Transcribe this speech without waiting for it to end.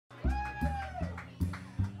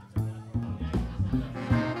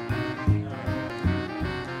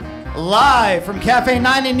Live from Cafe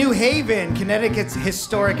 9 in New Haven, Connecticut's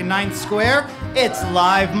historic 9th Square, it's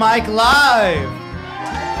Live Mike Live.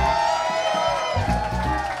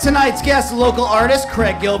 Tonight's guest, local artist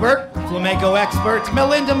Craig Gilbert, flamenco expert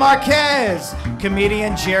Melinda Marquez,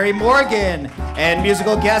 comedian Jerry Morgan, and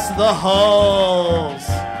musical guest The Hulls.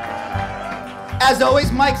 As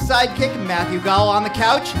always, Mike's sidekick Matthew Gall on the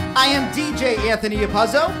couch. I am DJ Anthony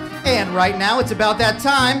Apuzzo, and right now it's about that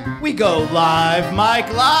time we go Live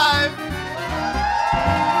Mike Live.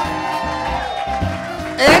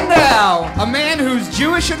 And now, a man who's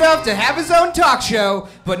Jewish enough to have his own talk show,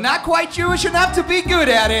 but not quite Jewish enough to be good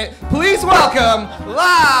at it. Please welcome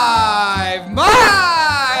Live Mike!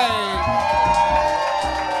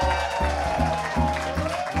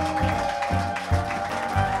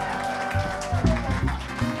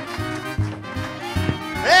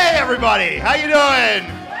 Hey everybody, how you doing?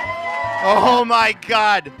 Oh my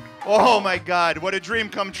God, what a dream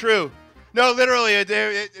come true. No, literally,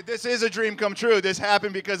 this is a dream come true. This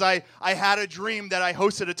happened because I had a dream that I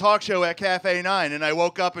hosted a talk show at Cafe 9, and I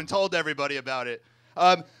woke up and told everybody about it.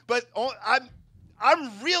 I'm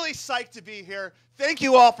really psyched to be here. Thank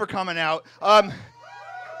you all for coming out.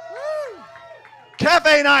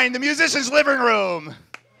 Cafe 9, the musician's living room.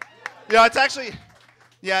 It's actually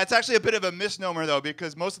a bit of a misnomer, though,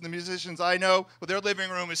 because most of the musicians I know, well, their living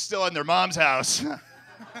room is still in their mom's house.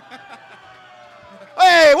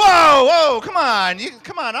 Hey, whoa, come on,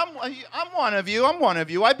 I'm one of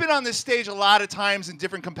you. I've been on this stage a lot of times in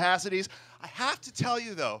different capacities. I have to tell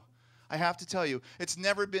you, though, it's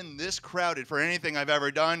never been this crowded for anything I've ever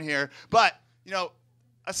done here. But,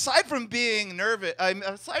 aside from being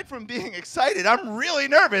excited, I'm really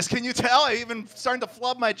nervous. Can you tell? I'm even starting to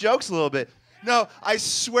flub my jokes a little bit. No, I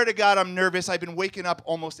swear to God, I'm nervous. I've been waking up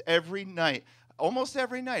almost every night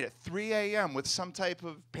at 3 a.m. with some type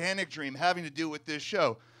of panic dream having to do with this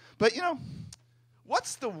show. But,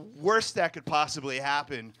 what's the worst that could possibly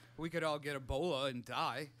happen? We could all get Ebola and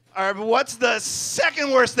die. All right, but what's the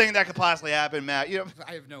second worst thing that could possibly happen, Matt?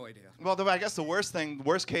 I have no idea. Well, I guess the worst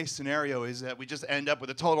case scenario is that we just end up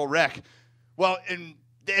with a total wreck. Well,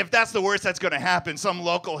 if that's the worst that's going to happen, some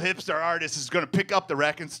local hipster artist is going to pick up the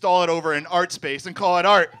wreck, install it over in art space, and call it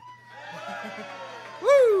art.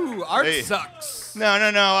 Woo! Art sucks. No,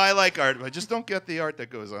 I like art, but just don't get the art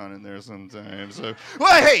that goes on in there sometimes. So,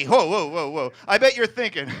 well, hey, whoa. I bet you're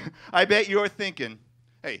thinking,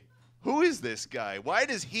 hey, who is this guy? Why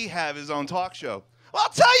does he have his own talk show? Well, I'll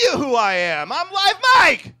tell you who I am. I'm Live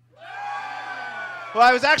Mike. Well,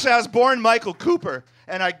 I was born Michael Cooper,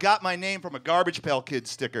 and I got my name from a Garbage Pail Kid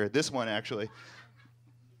sticker. This one, actually.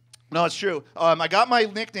 No, it's true. I got my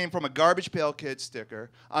nickname from a Garbage Pail Kid sticker.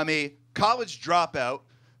 I'm a college dropout,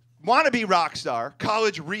 wannabe rock star,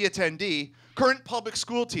 college re-attendee, current public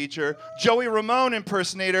school teacher, Joey Ramone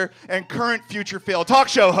impersonator, and current future failed talk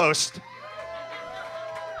show host.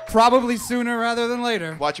 Probably sooner rather than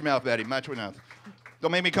later. Watch your mouth, Betty. Watch your mouth.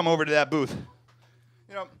 Don't make me come over to that booth.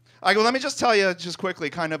 Let me just tell you just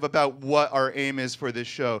quickly kind of about what our aim is for this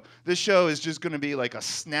show. This show is just going to be like a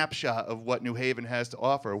snapshot of what New Haven has to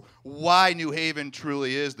offer, why New Haven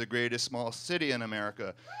truly is the greatest small city in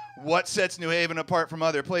America, what sets New Haven apart from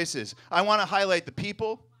other places. I want to highlight the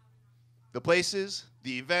people, the places,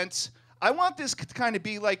 the events. I want this to kind of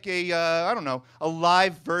be like a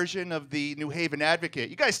live version of the New Haven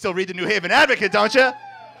Advocate. You guys still read the New Haven Advocate, don't you?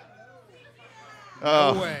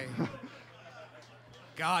 No way.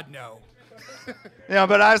 God, no.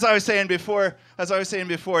 But as I was saying before,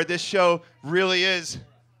 this show really is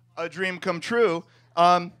a dream come true.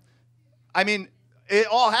 It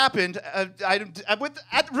all happened.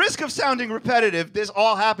 At risk of sounding repetitive, this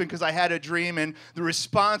all happened because I had a dream, and the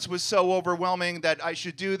response was so overwhelming that I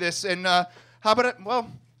should do this. And how about it? Well,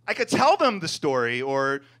 I could tell them the story,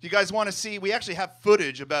 or you guys want to see? We actually have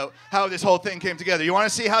footage about how this whole thing came together. You want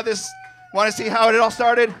to see how it all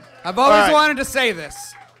started? I've always wanted to say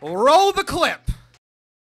this. Roll the clip.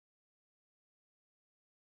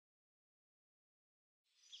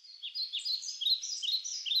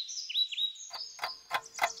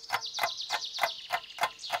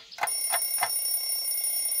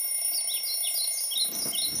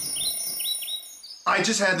 I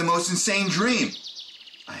just had the most insane dream.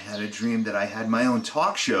 I had a dream that I had my own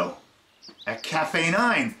talk show at Cafe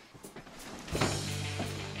 9.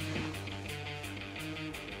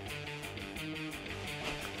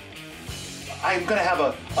 I'm gonna have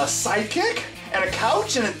a sidekick and a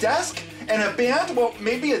couch and a desk and a band, well,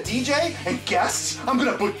 maybe a DJ and guests. I'm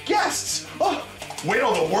gonna book guests. Oh, Wait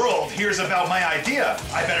till the world hears about my idea.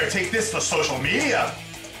 I better take this to social media.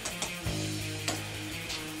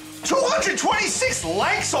 226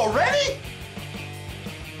 likes already?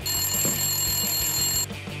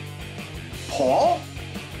 Paul?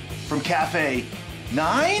 From Cafe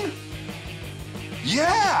 9?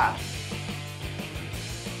 Yeah!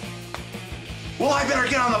 Well, I better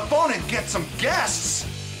get on the phone and get some guests!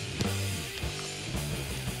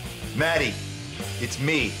 Maddie, it's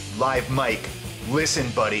me, Live Mike. Listen,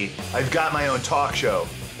 buddy, I've got my own talk show,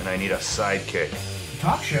 and I need a sidekick.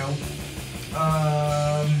 Talk show?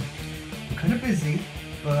 I'm kind of busy,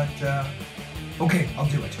 but, okay, I'll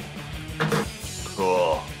do it.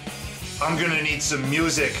 Cool. I'm gonna need some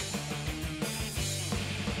music.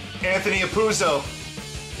 Anthony Apuzzo,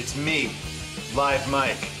 it's me, Live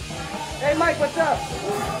Mike. Hey Mike, what's up?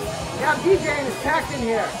 Yeah, I'm DJing. It's packed in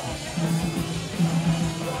here.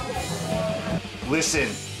 Listen,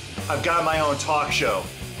 I've got my own talk show.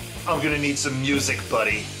 I'm gonna need some music,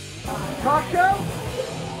 buddy. Talk show?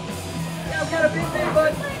 Yeah, I've got a big day,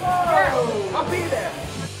 bud. Yeah, I'll be there.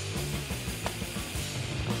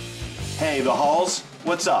 Hey, the Halls,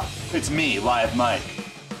 what's up? It's me, Live Mike.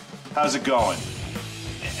 How's it going?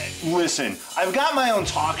 Listen, I've got my own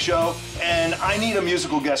talk show, and I need a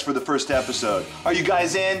musical guest for the first episode. Are you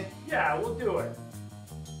guys in? Yeah, we'll do it.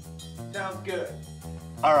 Sounds good.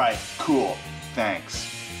 All right, cool. Thanks.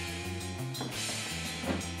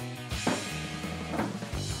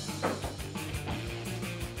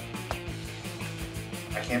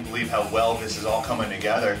 I can't believe how well this is all coming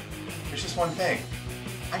together. There's just one thing.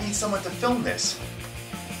 I need someone to film this.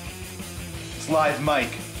 It's Live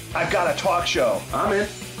Mike. I've got a talk show. I'm in.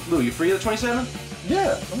 Lou, you free the 27th?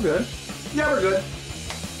 Yeah, I'm good. Yeah, we're good.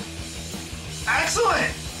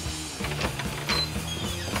 Excellent!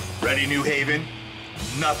 Ready, New Haven?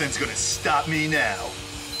 Nothing's gonna stop me now.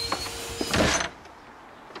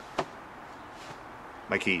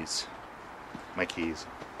 My keys. My keys.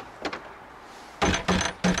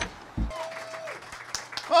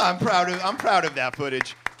 Well, I'm proud of that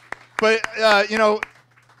footage. But you know,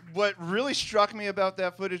 what really struck me about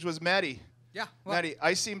that footage was Maddie. Yeah. Well, Maddie,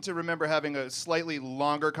 I seem to remember having a slightly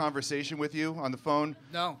longer conversation with you on the phone.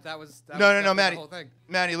 no, that was No, definitely Maddie. the whole thing.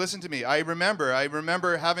 Maddie, listen to me. I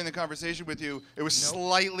remember having the conversation with you. It was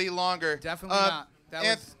slightly longer. Definitely not. That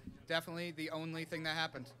Anth- was definitely the only thing that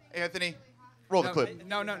happened. Anthony, roll the No, clip.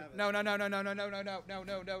 no.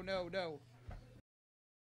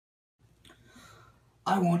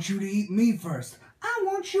 I want you to eat me first. I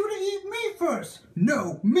want you to eat me first.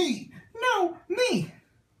 No, me. No, me.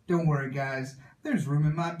 Don't worry, guys. There's room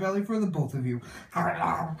in my belly for the both of you.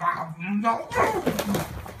 Oh,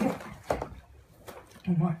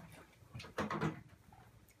 my.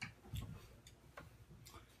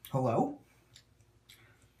 Hello?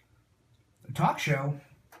 A talk show?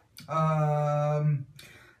 I'm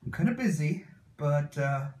kind of busy, but,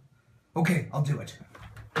 okay, I'll do it.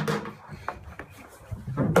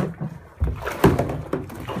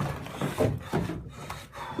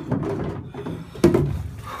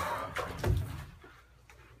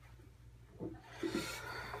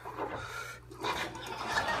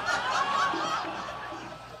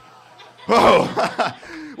 Whoa!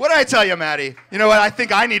 What did I tell you, Maddie? You know what? I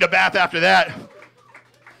think I need a bath after that.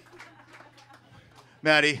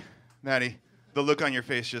 Maddie, the look on your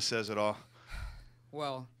face just says it all.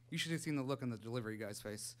 Well, you should have seen the look on the delivery guy's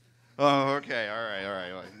face. Oh, okay, all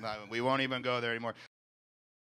right. We won't even go there anymore.